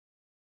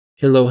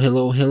Hello,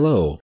 hello,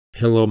 hello.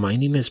 Hello, my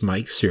name is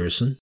Mike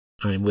Searson.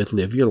 I'm with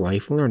Live Your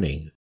Life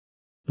Learning,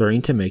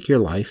 learning to make your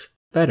life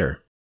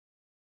better.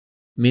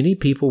 Many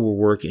people will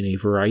work in a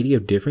variety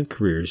of different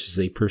careers as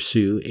they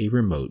pursue a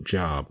remote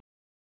job.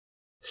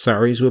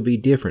 Salaries will be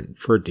different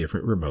for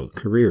different remote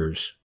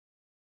careers.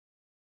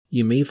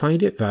 You may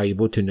find it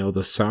valuable to know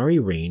the salary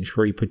range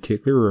for a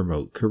particular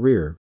remote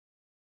career.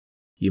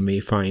 You may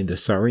find the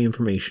salary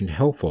information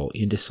helpful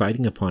in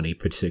deciding upon a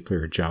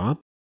particular job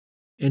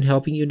and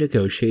helping you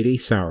negotiate a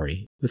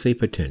salary with a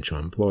potential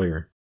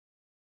employer.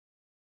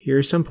 Here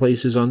are some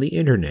places on the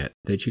internet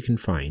that you can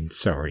find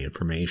salary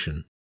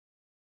information.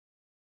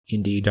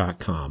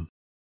 Indeed.com.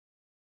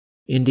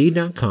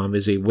 Indeed.com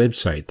is a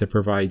website that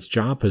provides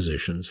job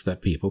positions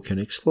that people can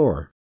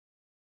explore.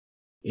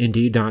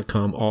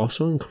 Indeed.com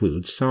also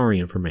includes salary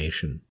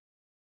information.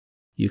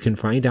 You can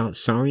find out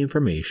salary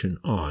information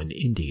on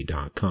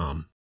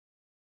Indeed.com.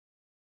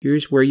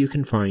 Here's where you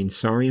can find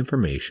salary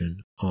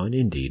information on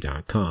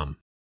Indeed.com.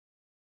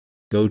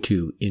 Go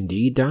to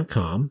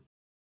Indeed.com.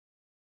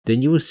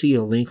 Then you will see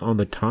a link on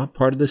the top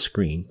part of the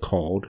screen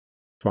called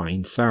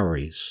Find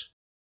Salaries.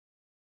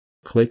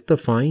 Click the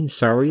Find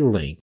Salary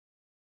link,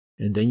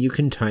 and then you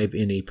can type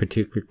in a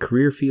particular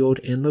career field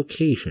and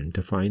location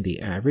to find the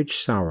average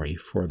salary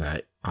for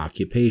that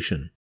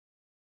occupation.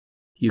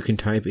 You can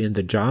type in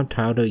the job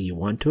title you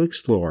want to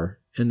explore,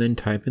 and then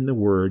type in the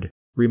word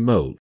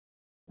Remote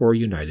or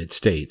United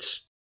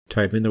States.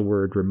 Type in the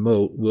word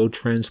remote will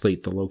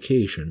translate the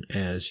location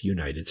as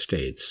United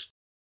States.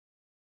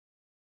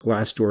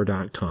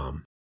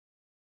 Glassdoor.com.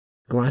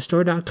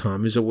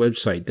 Glassdoor.com is a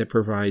website that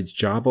provides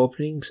job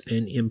openings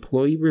and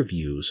employee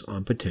reviews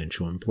on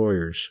potential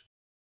employers.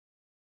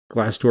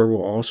 Glassdoor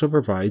will also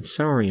provide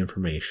salary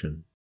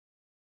information.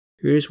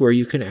 Here's where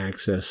you can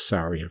access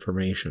salary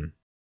information.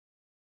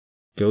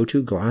 Go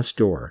to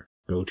Glassdoor.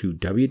 Go to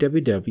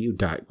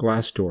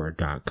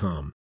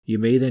www.glassdoor.com. You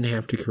may then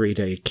have to create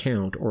an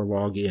account or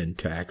log in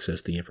to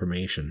access the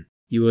information.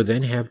 You will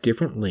then have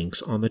different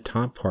links on the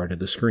top part of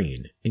the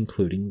screen,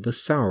 including the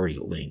salary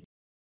link.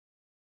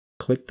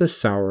 Click the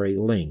salary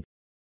link.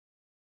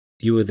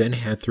 You will then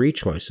have three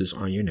choices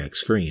on your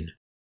next screen.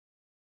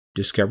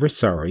 Discover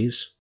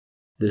salaries.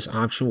 This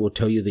option will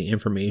tell you the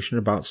information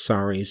about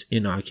salaries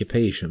in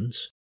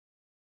occupations.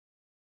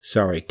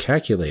 Salary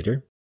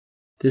calculator.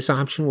 This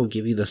option will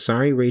give you the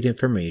salary rate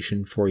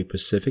information for a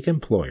specific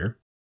employer.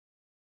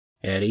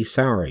 Add a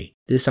salary.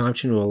 This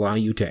option will allow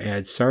you to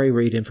add salary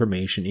rate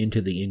information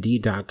into the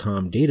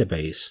Indeed.com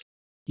database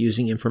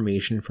using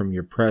information from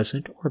your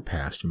present or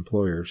past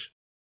employers.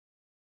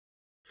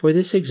 For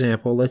this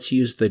example, let's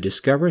use the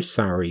Discover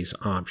Salaries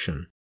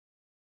option.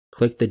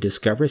 Click the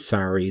Discover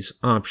Salaries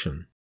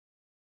option.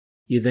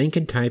 You then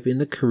can type in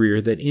the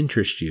career that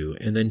interests you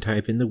and then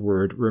type in the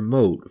word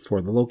remote for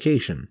the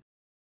location.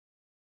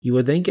 You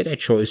will then get a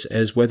choice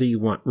as whether you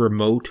want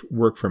remote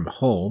work from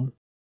home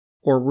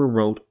or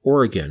remote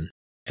Oregon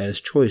as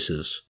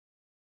choices.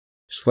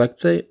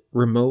 Select the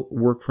remote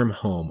work from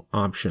home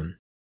option.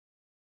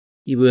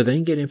 You will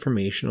then get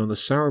information on the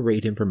salary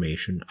rate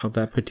information of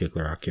that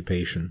particular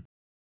occupation.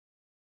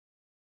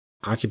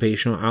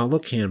 Occupational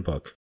Outlook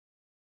Handbook.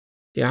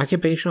 The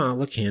Occupational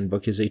Outlook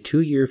Handbook is a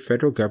 2-year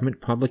federal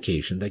government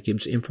publication that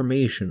gives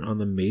information on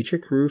the major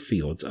career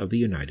fields of the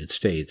United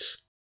States.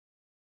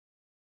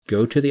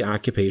 Go to the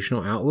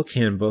Occupational Outlook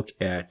Handbook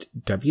at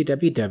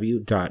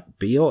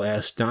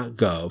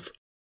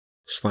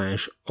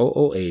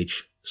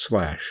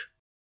www.bos.gov/OOH/.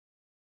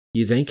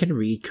 You then can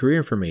read career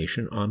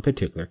information on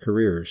particular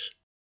careers.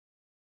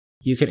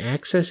 You can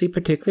access a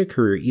particular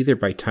career either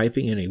by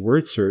typing in a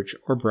word search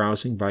or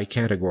browsing by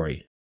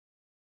category.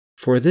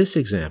 For this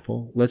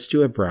example, let's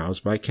do a browse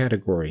by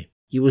category.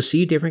 You will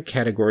see different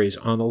categories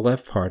on the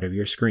left part of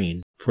your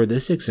screen. For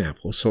this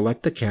example,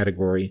 select the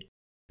category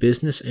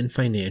Business and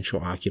Financial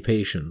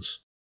Occupations.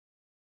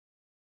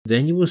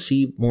 Then you will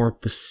see more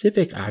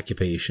specific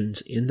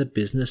occupations in the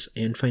Business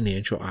and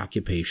Financial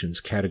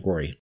Occupations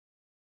category.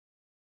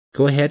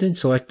 Go ahead and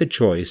select the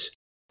choice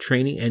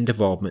Training and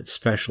Development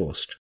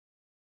Specialist.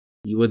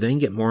 You will then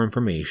get more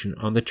information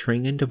on the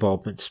Training and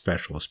Development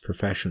Specialist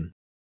profession.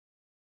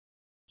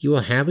 You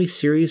will have a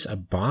series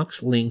of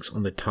box links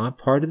on the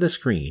top part of the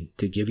screen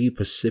to give you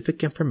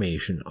specific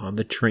information on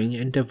the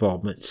Training and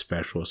Development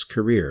Specialist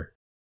career.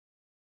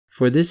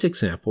 For this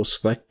example,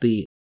 select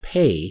the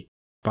Pay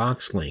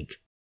box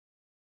link.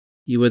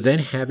 You will then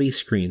have a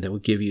screen that will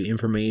give you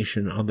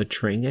information on the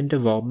Training and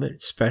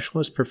Development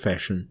Specialist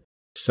profession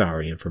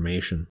salary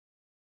information.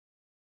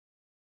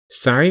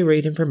 Salary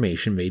rate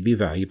information may be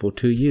valuable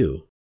to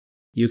you.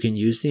 You can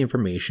use the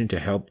information to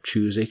help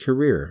choose a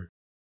career.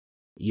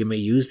 You may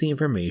use the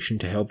information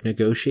to help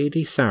negotiate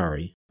a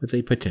salary with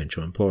a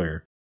potential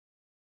employer.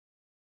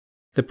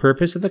 The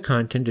purpose of the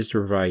content is to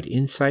provide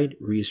insight,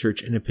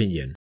 research, and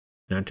opinion,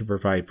 not to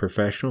provide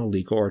professional,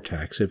 legal, or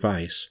tax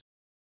advice.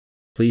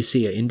 Please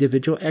see an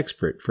individual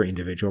expert for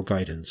individual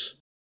guidance.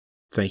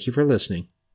 Thank you for listening.